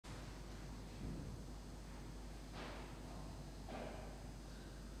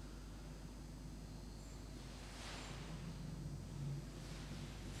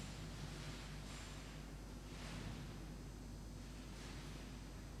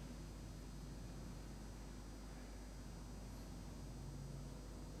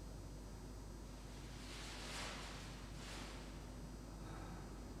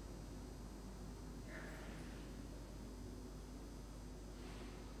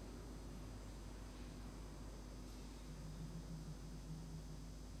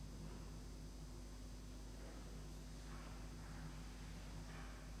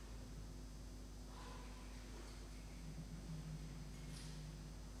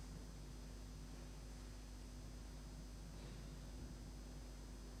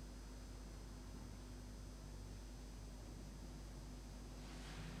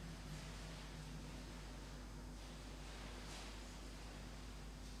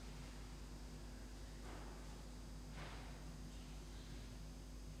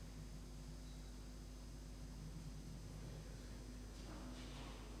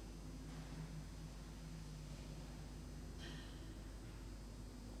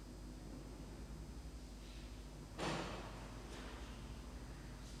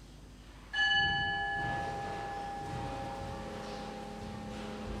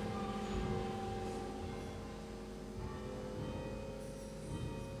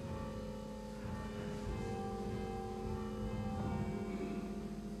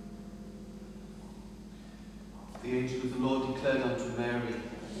The angel of the Lord declared unto Mary,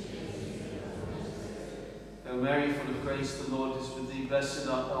 Hail Mary, full of grace, the Lord is with thee. Blessed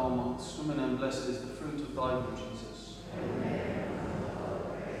art thou amongst women, and blessed is the fruit of thy womb, Jesus.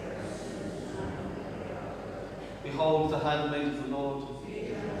 Behold the handmaid of the Lord.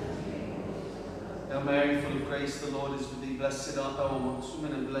 Hail Mary, full of grace, the Lord is with thee. Blessed art thou amongst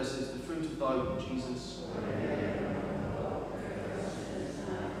women, and blessed is the fruit of thy womb, Jesus.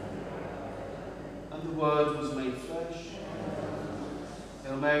 And the Word was made flesh.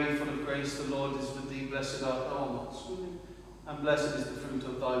 Hail Mary, full of grace, the Lord is with thee. Blessed art thou amongst women, and blessed is the fruit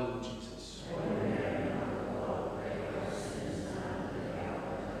of thy womb, Jesus.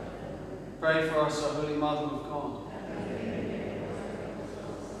 Pray for us, O Holy Mother of God.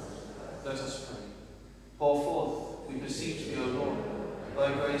 Let us pray. Pour forth, we beseech thee, O Lord,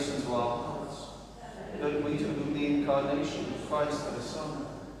 thy grace into our hearts, that we, to whom the incarnation of Christ the Son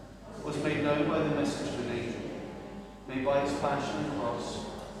was made known by the message of an angel, may by his passion and cross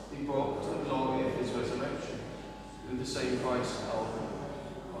be brought to the glory of his resurrection, through the same Christ our Lord.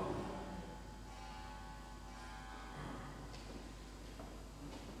 Amen.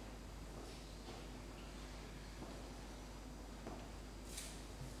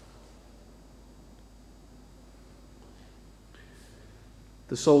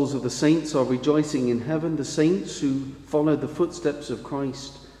 The souls of the saints are rejoicing in heaven, the saints who followed the footsteps of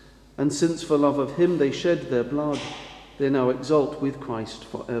Christ, and since for love of him they shed their blood, they now exult with Christ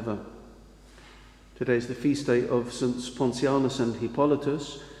forever. Today is the feast day of Saints Pontianus and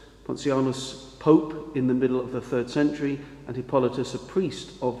Hippolytus. Pontianus, Pope in the middle of the 3rd century, and Hippolytus, a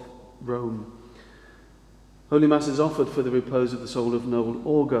priest of Rome. Holy Mass is offered for the repose of the soul of Noel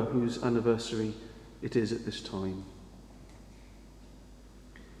Auger, whose anniversary it is at this time.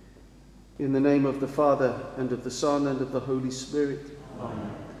 In the name of the Father, and of the Son, and of the Holy Spirit.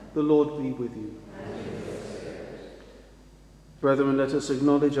 Amen. The Lord be with you. Brethren, let us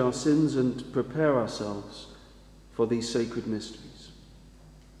acknowledge our sins and prepare ourselves for these sacred mysteries.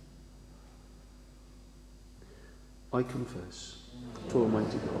 I confess to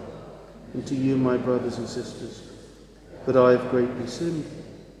Almighty God, and to you, my brothers and sisters, that I have greatly sinned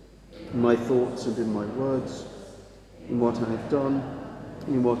in my thoughts and in my words, in what I have done,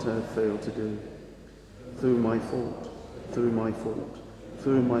 in what I have failed to do, through my fault, through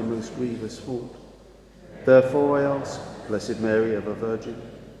my most grievous fault. Therefore I ask, Blessed Mary, ever Virgin,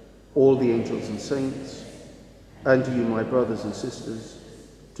 all the angels and saints, and you, my brothers and sisters,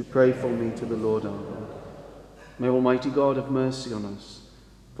 to pray for me to the Lord our God. May Almighty God have mercy on us,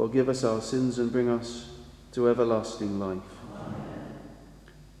 forgive us our sins, and bring us to everlasting life. Amen.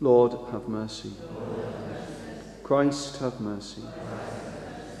 Lord, have mercy. Christ, have mercy.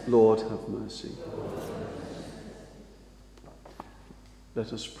 Lord, have mercy.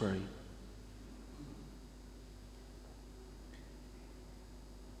 Let us pray.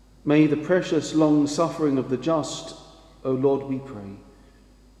 May the precious long suffering of the just, O Lord, we pray,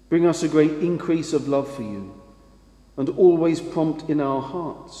 bring us a great increase of love for you, and always prompt in our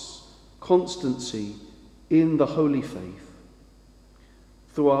hearts constancy in the holy faith.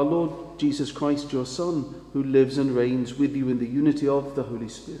 Through our Lord Jesus Christ, your Son, who lives and reigns with you in the unity of the Holy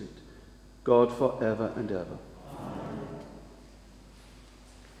Spirit, God for ever and ever. Amen.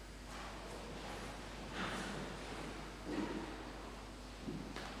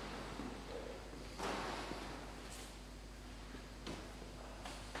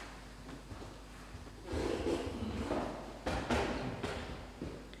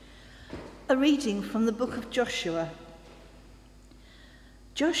 A reading from the book of Joshua.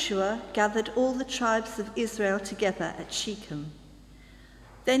 Joshua gathered all the tribes of Israel together at Shechem.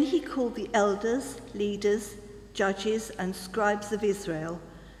 Then he called the elders, leaders, judges, and scribes of Israel,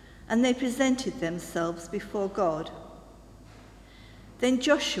 and they presented themselves before God. Then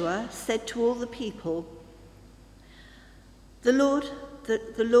Joshua said to all the people, The Lord,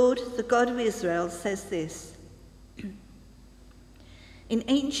 the God of Israel, says this: In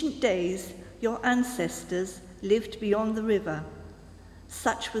ancient days, your ancestors lived beyond the river.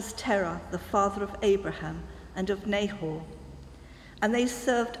 Such was Terah, the father of Abraham and of Nahor, and they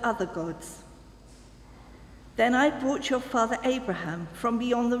served other gods. Then I brought your father Abraham from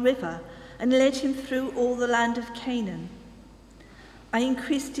beyond the river and led him through all the land of Canaan. I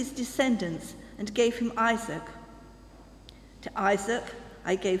increased his descendants and gave him Isaac. To Isaac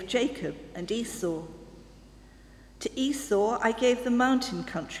I gave Jacob and Esau. To Esau I gave the mountain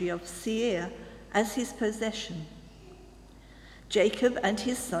country of Seir as his possession. Jacob and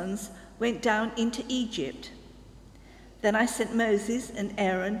his sons went down into Egypt. Then I sent Moses and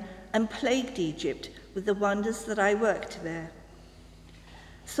Aaron and plagued Egypt with the wonders that I worked there.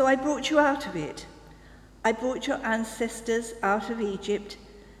 So I brought you out of it. I brought your ancestors out of Egypt,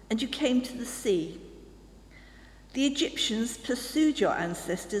 and you came to the sea. The Egyptians pursued your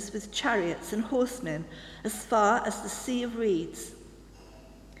ancestors with chariots and horsemen as far as the Sea of Reeds.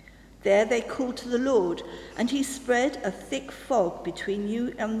 There they called to the Lord, and he spread a thick fog between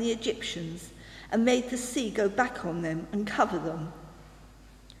you and the Egyptians, and made the sea go back on them and cover them.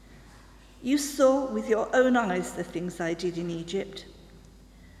 You saw with your own eyes the things I did in Egypt.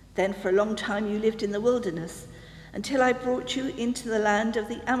 Then for a long time you lived in the wilderness, until I brought you into the land of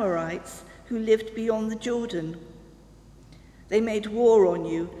the Amorites, who lived beyond the Jordan. They made war on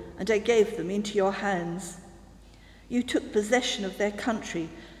you, and I gave them into your hands. You took possession of their country,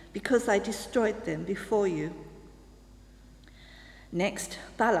 because I destroyed them before you. Next,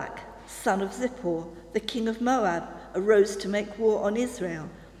 Balak, son of Zippor, the king of Moab, arose to make war on Israel,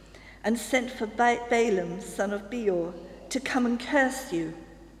 and sent for Balaam, son of Beor, to come and curse you.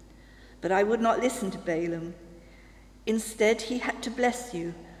 But I would not listen to Balaam. Instead, he had to bless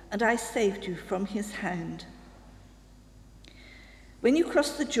you, and I saved you from his hand. When you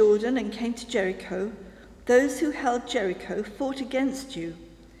crossed the Jordan and came to Jericho, those who held Jericho fought against you,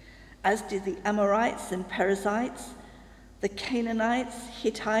 as did the Amorites and Perizzites, the Canaanites,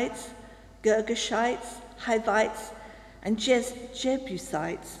 Hittites, Girgashites, Hivites, and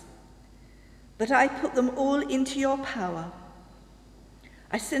Jebusites. But I put them all into your power.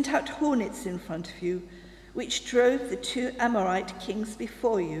 I sent out hornets in front of you, which drove the 2 Amorite kings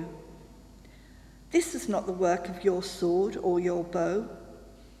before you. This was not the work of your sword or your bow.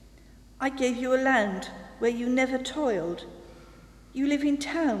 I gave you a land where you never toiled. You live in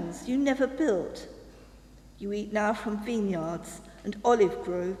towns you never built. You eat now from vineyards and olive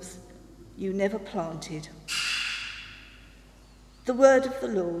groves you never planted. The word of the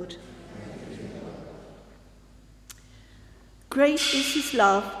Lord. Great is his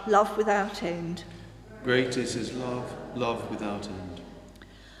love, love without end. Great is his love, love without end.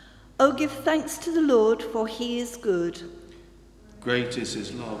 Oh, give thanks to the Lord, for he is good. Great is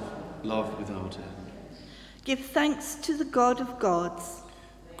his love, love without end. Give thanks to the God of gods.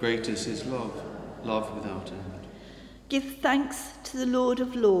 Great is his love, love without end. Give thanks to the Lord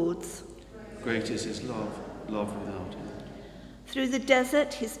of lords. Great is his love, love without end. Through the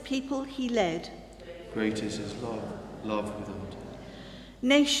desert his people he led. Great is his love, love without end.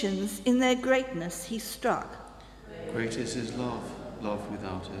 Nations in their greatness he struck. Great is his love, love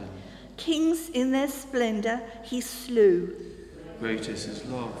without end. Kings in their splendor he slew. Great is his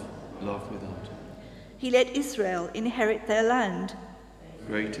love, love without end. He let Israel inherit their land.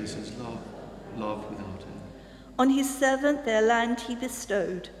 Great is his love, love without end. On his servant their land he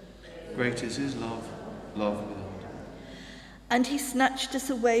bestowed. Great is his love, love without end. And he snatched us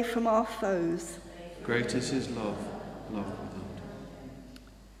away from our foes. Great is his love, love without end.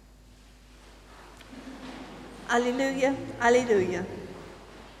 Alleluia, alleluia.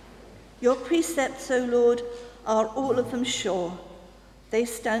 Your precepts, O Lord, are all of them sure. They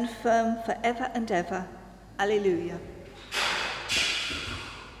stand firm forever and ever. Alleluia.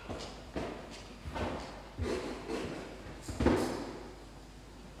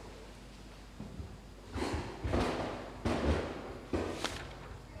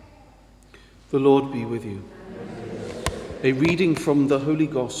 The Lord be with you. A reading from the Holy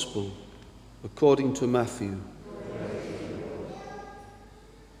Gospel according to Matthew.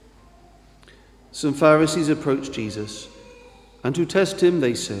 Some Pharisees approached Jesus, and to test him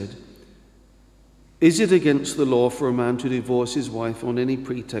they said, "Is it against the law for a man to divorce his wife on any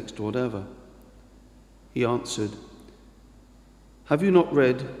pretext whatever?" He answered, "Have you not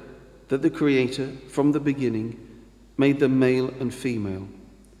read that the Creator, from the beginning, made them male and female?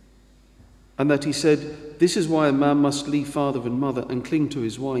 And that he said, 'This is why a man must leave father and mother and cling to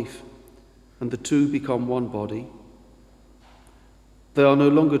his wife, and the two become one body'? They are no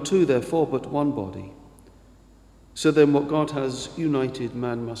longer two, therefore, but one body. So then what God has united,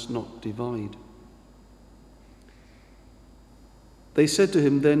 man must not divide." They said to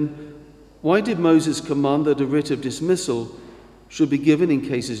him then, "Why did Moses command that a writ of dismissal should be given in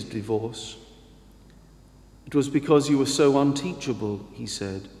cases of divorce?" "It was because you were so unteachable," he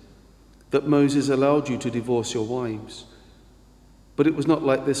said, "that Moses allowed you to divorce your wives. But it was not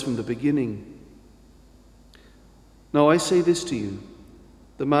like this from the beginning. Now I say this to you,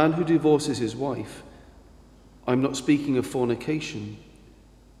 the man who divorces his wife, I'm not speaking of fornication,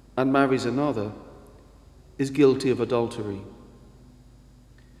 and marries another, is guilty of adultery."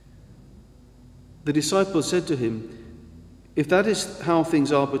 The disciples said to him, "If that is how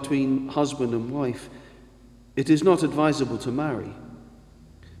things are between husband and wife, it is not advisable to marry."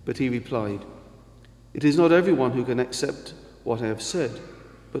 But he replied, "It is not everyone who can accept what I have said,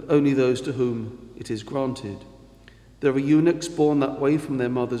 but only those to whom it is granted. There are eunuchs born that way from their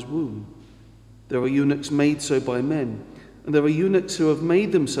mother's womb. There are eunuchs made so by men, and there are eunuchs who have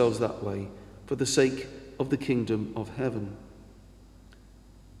made themselves that way for the sake of the kingdom of heaven.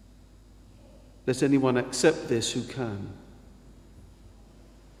 Let anyone accept this who can.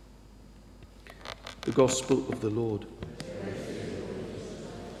 The Gospel of the Lord.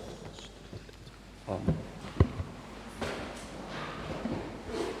 Amen.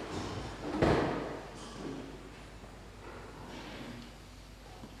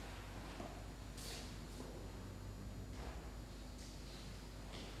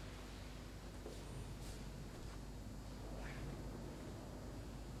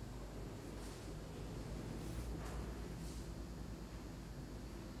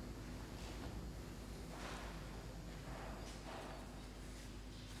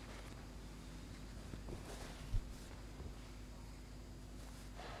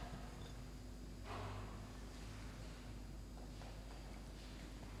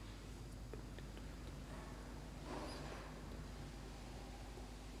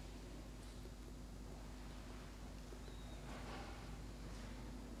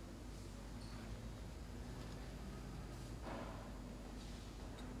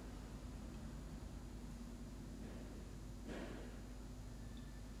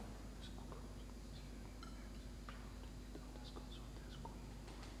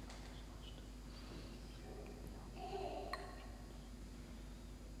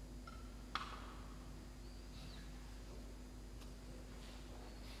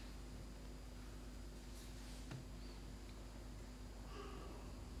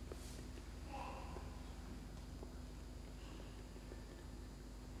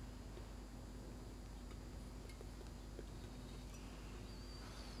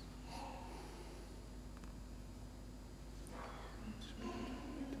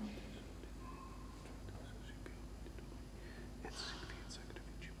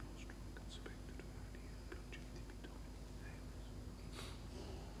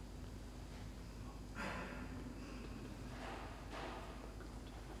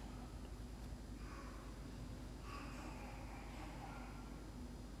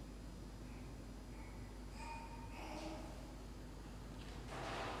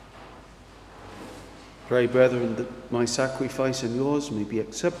 Pray, brethren, that my sacrifice and yours may be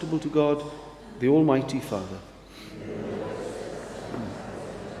acceptable to God, the Almighty Father.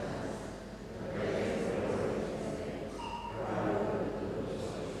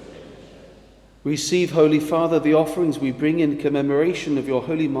 Receive, Holy Father, the offerings we bring in commemoration of your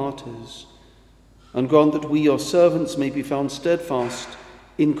holy martyrs, and grant that we, your servants, may be found steadfast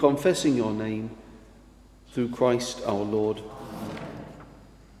in confessing your name, through Christ our Lord.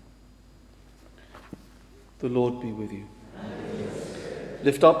 The Lord be with you.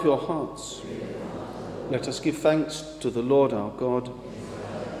 Lift up your hearts. Let us give thanks to the Lord our God.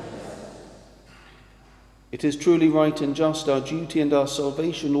 It is truly right and just, our duty and our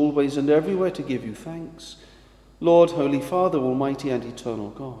salvation, always and everywhere to give you thanks, Lord, Holy Father, Almighty and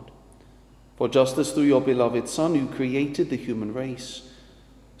eternal God. For just as through your beloved Son you created the human race,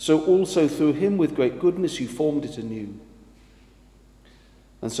 so also through him with great goodness you formed it anew.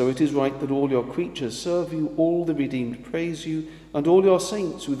 And so it is right that all your creatures serve you, all the redeemed praise you, and all your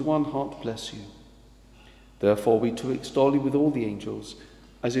saints with one heart bless you. Therefore we too extol you with all the angels,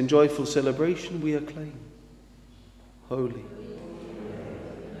 as in joyful celebration we acclaim. Holy,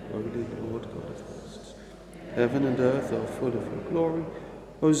 holy Lord God of hosts, heaven and earth are full of your glory.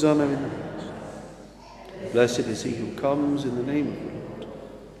 Hosanna in the highest. Blessed is he who comes in the name of the Lord.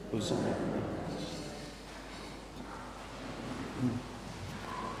 Hosanna in the highest.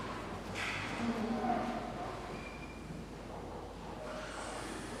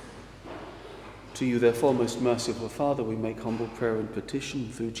 To you, therefore, most merciful Father, we make humble prayer and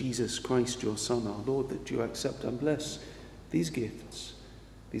petition through Jesus Christ, your Son, our Lord, that you accept and bless these gifts,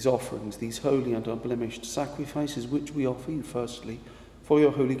 these offerings, these holy and unblemished sacrifices which we offer you, firstly, for your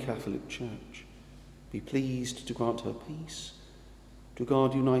holy Catholic Church. Be pleased to grant her peace, to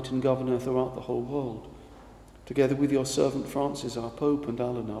guard, unite and govern her throughout the whole world, together with your servant Francis, our Pope, and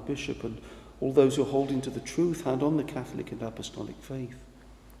Alan, our Bishop, and all those who hold into the truth and on the Catholic and Apostolic faith.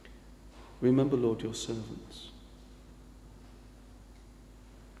 Remember, Lord, your servants,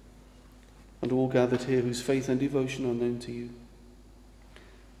 and all gathered here whose faith and devotion are known to you.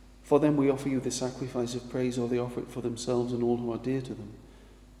 For them we offer you the sacrifice of praise, or they offer it for themselves and all who are dear to them,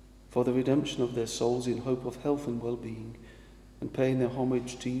 for the redemption of their souls in hope of health and well-being, and paying their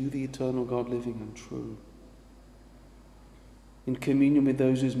homage to you, the eternal God, living and true. In communion with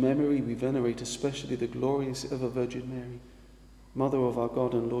those whose memory we venerate, especially the glorious ever Virgin Mary, Mother of our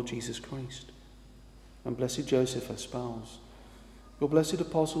God and Lord Jesus Christ, and blessed Joseph, her spouse, your blessed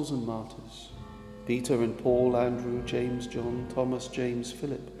apostles and martyrs, Peter and Paul, Andrew, James, John, Thomas, James,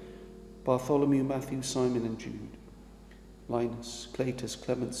 Philip, Bartholomew, Matthew, Simon and Jude, Linus, Cletus,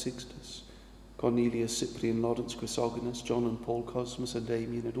 Clement, Sixtus, Cornelius, Cyprian, Lawrence, Chrysogonus, John and Paul, Cosmas and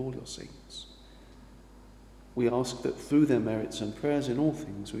Damien, and all your saints. We ask that through their merits and prayers in all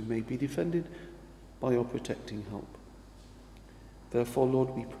things we may be defended by your protecting help. Therefore,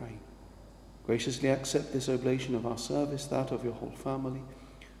 Lord, we pray, graciously accept this oblation of our service, that of your whole family.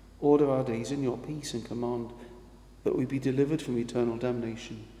 Order our days in your peace and command that we be delivered from eternal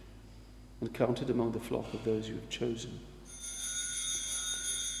damnation and counted among the flock of those you have chosen.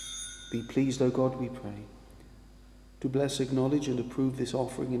 Be pleased, O God, we pray, to bless, acknowledge, and approve this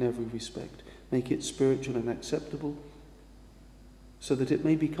offering in every respect. Make it spiritual and acceptable, so that it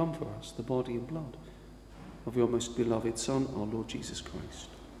may become for us the body and blood of your most beloved Son, our Lord Jesus Christ.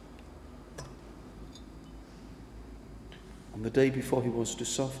 On the day before he was to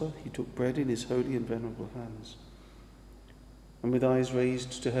suffer, he took bread in his holy and venerable hands, and with eyes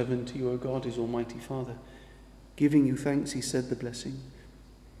raised to heaven to you, O God, his almighty Father, giving you thanks, he said the blessing,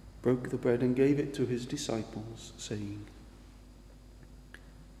 broke the bread and gave it to his disciples, saying,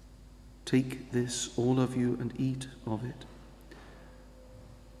 "Take this, all of you, and eat of it,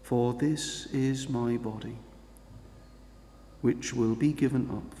 for this is my body, which will be given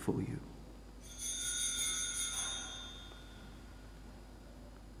up for you."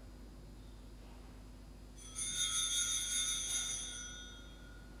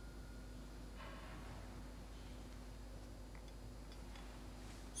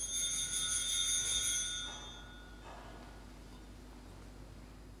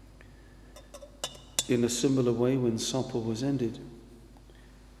 In a similar way, when supper was ended,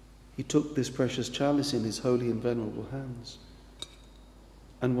 he took this precious chalice in his holy and venerable hands,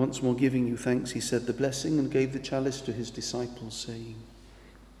 and once more giving you thanks, he said the blessing and gave the chalice to his disciples, saying,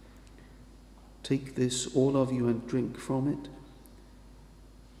 "Take this, all of you, and drink from it,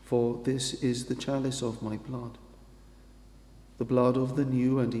 for this is the chalice of my blood, the blood of the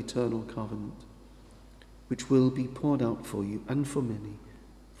new and eternal covenant, which will be poured out for you and for many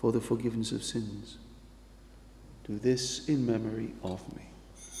for the forgiveness of sins. Do this in memory of me."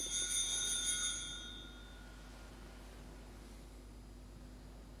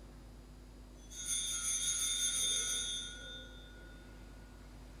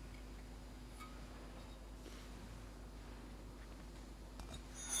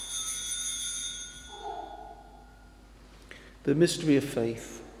 The mystery of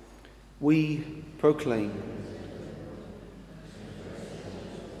faith we proclaim.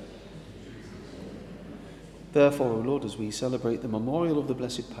 Therefore, O Lord, as we celebrate the memorial of the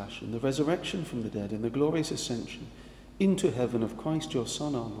Blessed Passion, the resurrection from the dead, and the glorious ascension into heaven of Christ your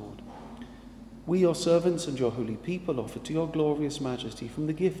Son, our Lord, we, your servants and your holy people, offer to your glorious majesty from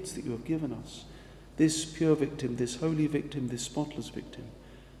the gifts that you have given us, this pure victim, this holy victim, this spotless victim,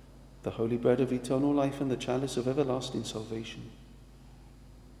 the holy bread of eternal life and the chalice of everlasting salvation.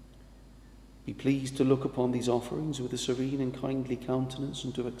 Be pleased to look upon these offerings with a serene and kindly countenance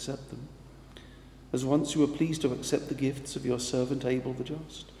and to accept them, as once you were pleased to accept the gifts of your servant Abel the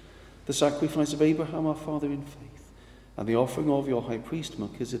just, the sacrifice of Abraham our father in faith, and the offering of your high priest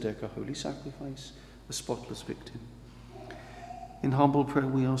Melchizedek, a holy sacrifice, a spotless victim. In humble prayer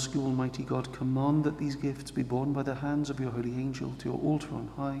we ask you, Almighty God, command that these gifts be borne by the hands of your holy angel to your altar on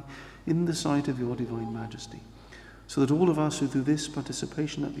high, in the sight of your divine majesty, so that all of us who through this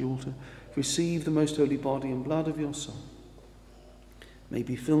participation at the altar receive the most holy body and blood of your Son may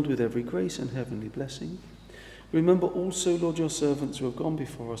be filled with every grace and heavenly blessing. Remember also, Lord, your servants who have gone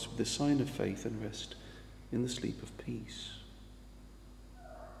before us with the sign of faith, and rest in the sleep of peace.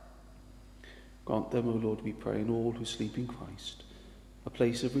 Grant them, O Lord, we pray, and all who sleep in Christ, a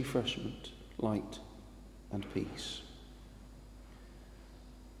place of refreshment, light, and peace.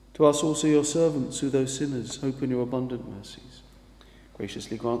 To us also, your servants, who though sinners, hope in your abundant mercies,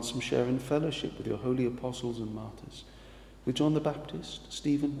 graciously grant some share in fellowship with your holy apostles and martyrs, with John the Baptist,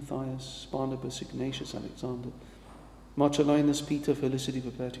 Stephen, Matthias, Barnabas, Ignatius, Alexander, Marcellinus, Peter, Felicity,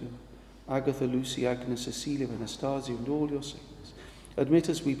 Perpetua, Agatha, Lucy, Agnes, Cecilia, Anastasia, and all your saints. Admit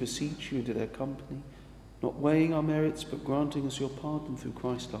us, we beseech you, into their company, not weighing our merits, but granting us your pardon through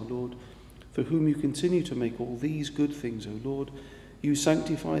Christ our Lord, for whom you continue to make all these good things, O Lord. You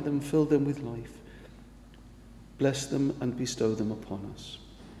sanctify them, fill them with life, bless them, and bestow them upon us.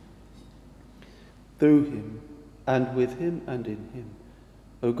 Through him, and with him, and in him,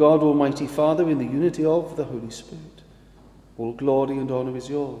 O God, Almighty Father, in the unity of the Holy Spirit, all glory and honour is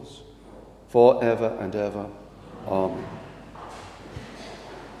yours, for ever and ever. Amen.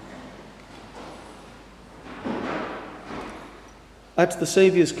 At the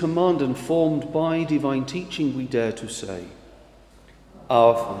Saviour's command and formed by divine teaching, we dare to say,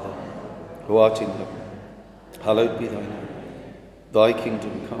 Our Father, who art in heaven, hallowed be thy name. Thy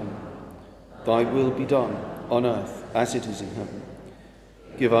kingdom come, thy will be done on earth as it is in heaven.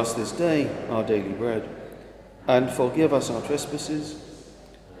 Give us this day our daily bread, and forgive us our trespasses,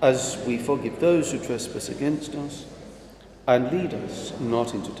 as we forgive those who trespass against us. And lead us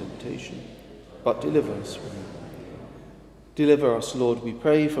not into temptation, but deliver us from evil. Deliver us, Lord, we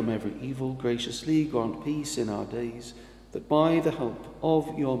pray, from every evil. Graciously grant peace in our days, that by the help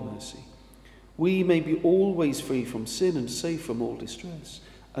of your mercy we may be always free from sin and safe from all distress,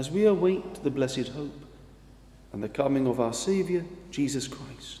 as we await the blessed hope and the coming of our Saviour, Jesus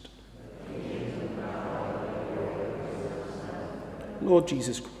Christ. Lord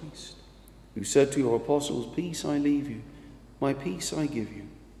Jesus Christ, who said to your apostles, Peace I leave you, my peace I give you.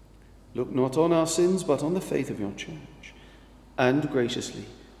 Look not on our sins, but on the faith of your church, and graciously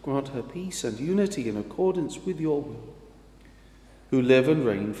grant her peace and unity in accordance with your will, who live and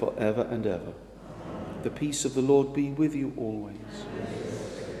reign for ever and ever. The peace of the Lord be with you always.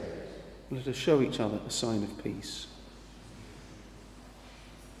 Let us show each other a sign of peace.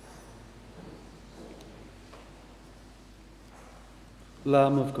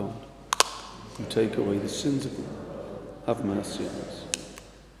 Lamb of God, who take away the sins of the world, have mercy on us.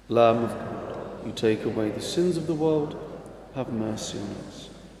 Lamb of God, you take away the sins of the world, have mercy on us.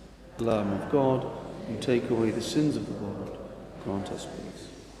 Lamb of God, you take away the sins of the world, grant us peace.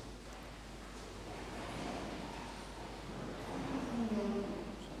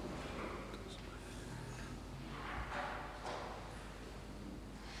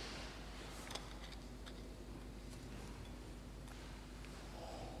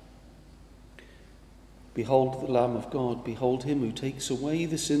 Behold the Lamb of God, behold him who takes away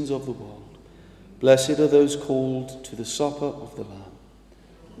the sins of the world. Blessed are those called to the supper of the Lamb.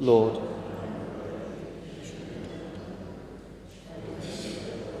 Lord,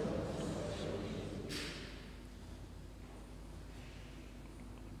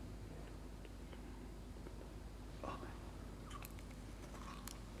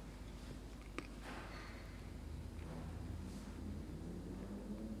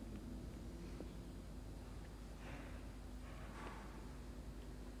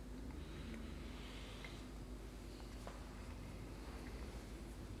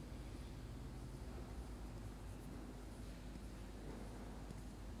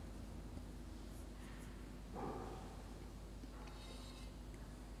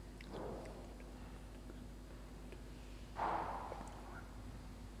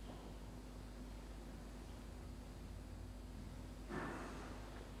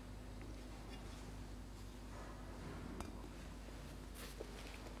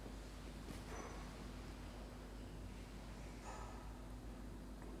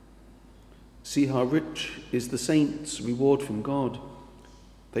 see how rich is the saints' reward from God.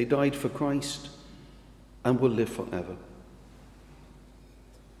 They died for Christ and will live forever.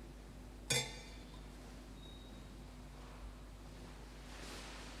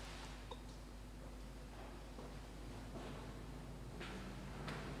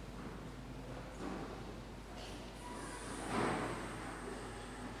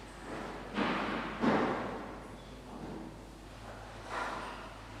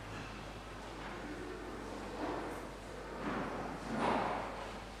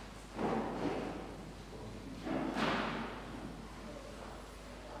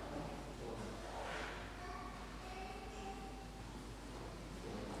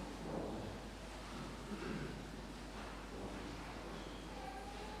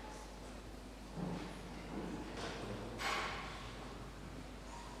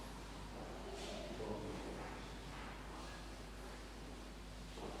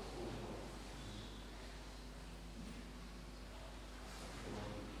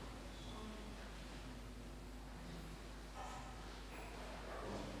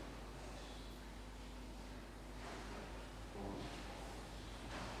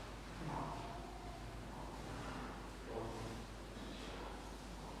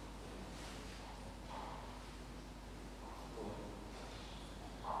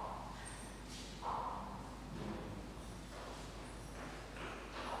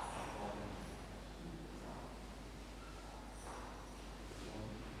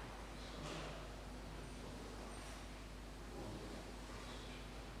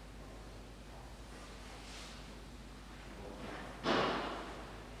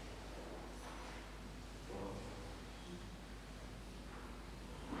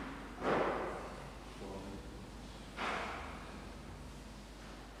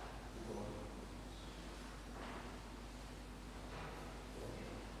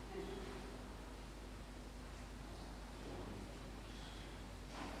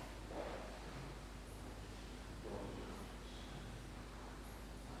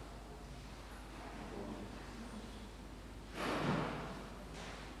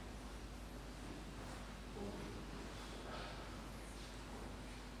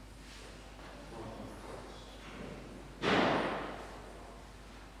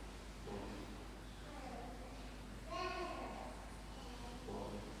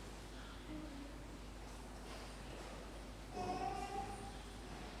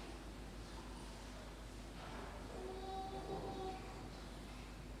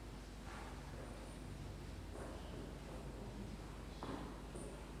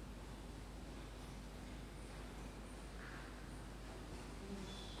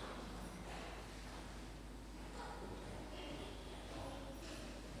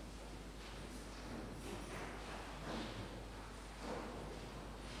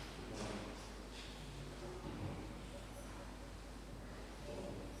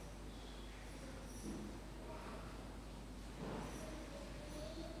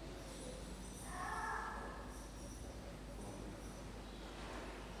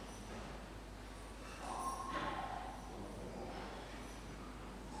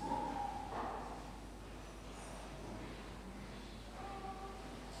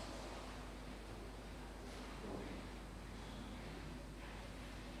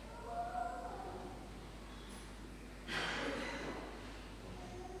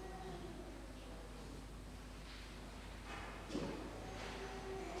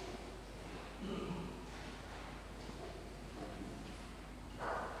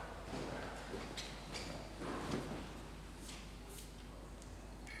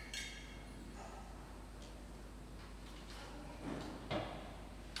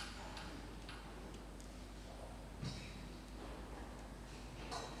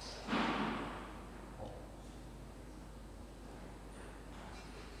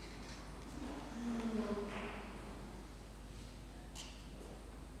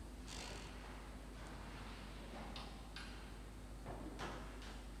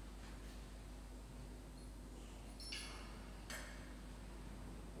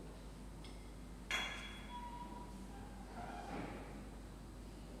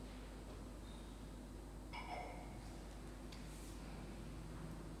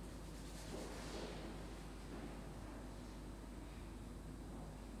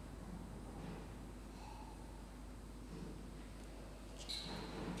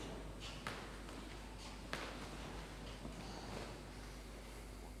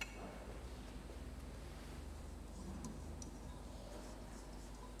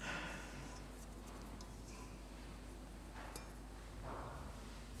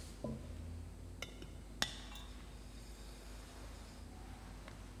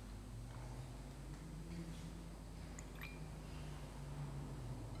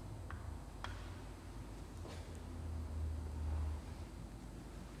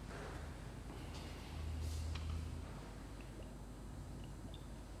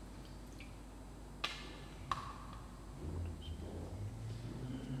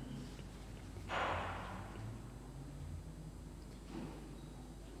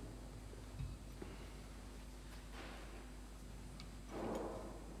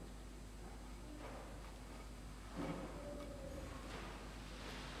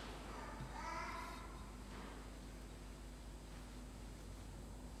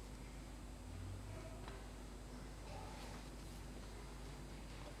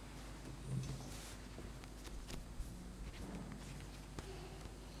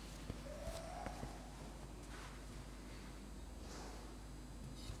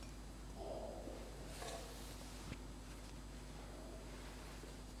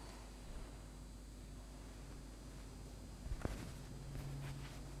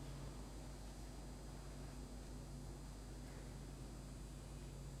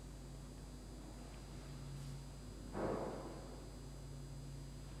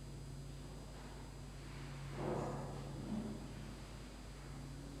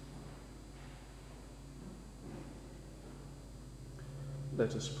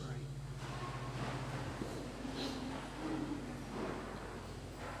 Let us pray.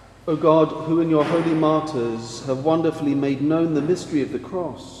 O God, who in your holy martyrs have wonderfully made known the mystery of the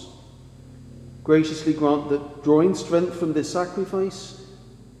cross, graciously grant that, drawing strength from this sacrifice,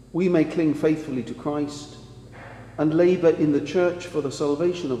 we may cling faithfully to Christ and labour in the Church for the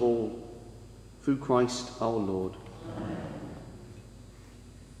salvation of all, through Christ our Lord. Amen.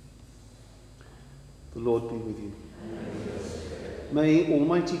 The Lord be with you. May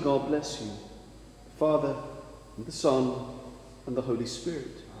Almighty God bless you, the Father, and the Son, and the Holy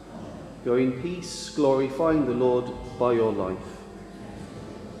Spirit. Go in peace, glorifying the Lord by your life.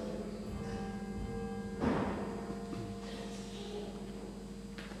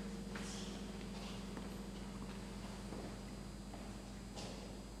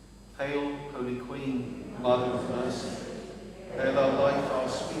 Hail, Holy Queen, Mother of Mercy. Hail our life, our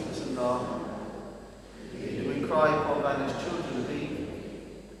sweetness and our hope. To thee do we cry, poor banished children of Eve.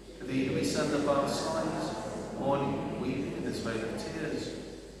 To thee do we send up our sighs, mourning, weeping in this vale of tears.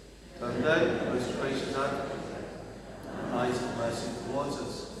 Turn then, most gracious Advocate, thine eyes of mercy towards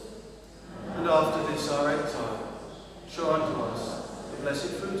us. And after this our exile, show unto us the blessed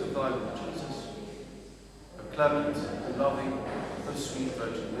fruit of thy womb, Jesus. O clement, O loving, O sweet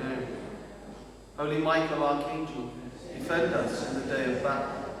Virgin Mary. Holy Michael, Archangel, defend us in the day of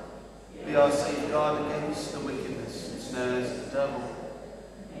battle. Be our safeguard against the wickedness and snares of the devil.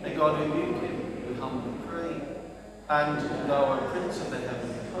 May God rebuke him, we humbly pray. And thou, O Prince of the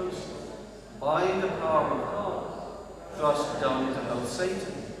heavenly host, by the power of God, thrust down into hell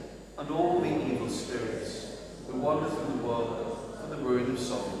Satan and all the evil spirits who wander through the world for the ruin of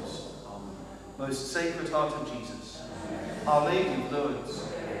souls. Amen. Most Sacred Heart of Jesus, Our Lady of Lourdes,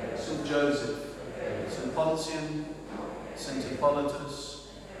 St. Joseph, St. Poncian, St. Hippolytus,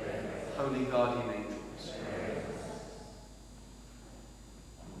 Holy Guardian Angel.